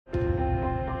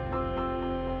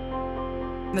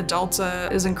The Delta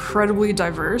is incredibly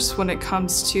diverse when it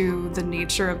comes to the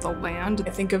nature of the land. I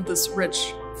think of this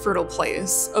rich, fertile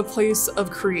place, a place of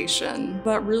creation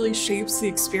that really shapes the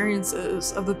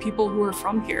experiences of the people who are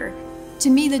from here. To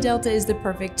me, the Delta is the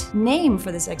perfect name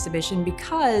for this exhibition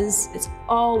because it's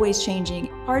always changing.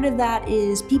 Part of that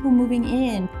is people moving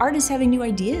in, artists having new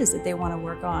ideas that they want to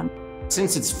work on.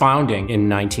 Since its founding in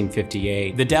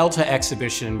 1958, the Delta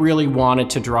exhibition really wanted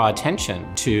to draw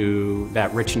attention to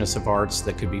that richness of arts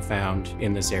that could be found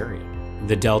in this area.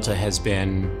 The Delta has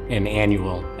been an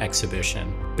annual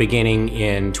exhibition. Beginning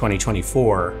in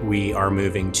 2024, we are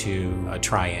moving to a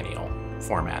triennial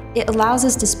format. It allows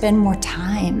us to spend more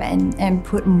time and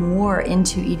put more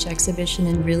into each exhibition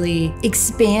and really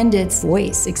expand its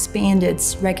voice, expand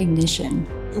its recognition.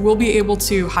 We'll be able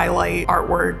to highlight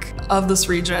artwork of this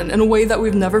region in a way that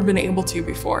we've never been able to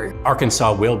before.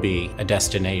 Arkansas will be a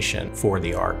destination for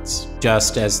the arts.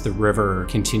 Just as the river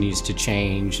continues to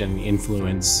change and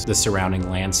influence the surrounding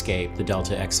landscape, the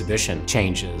Delta exhibition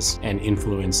changes and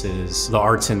influences the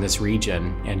arts in this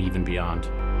region and even beyond.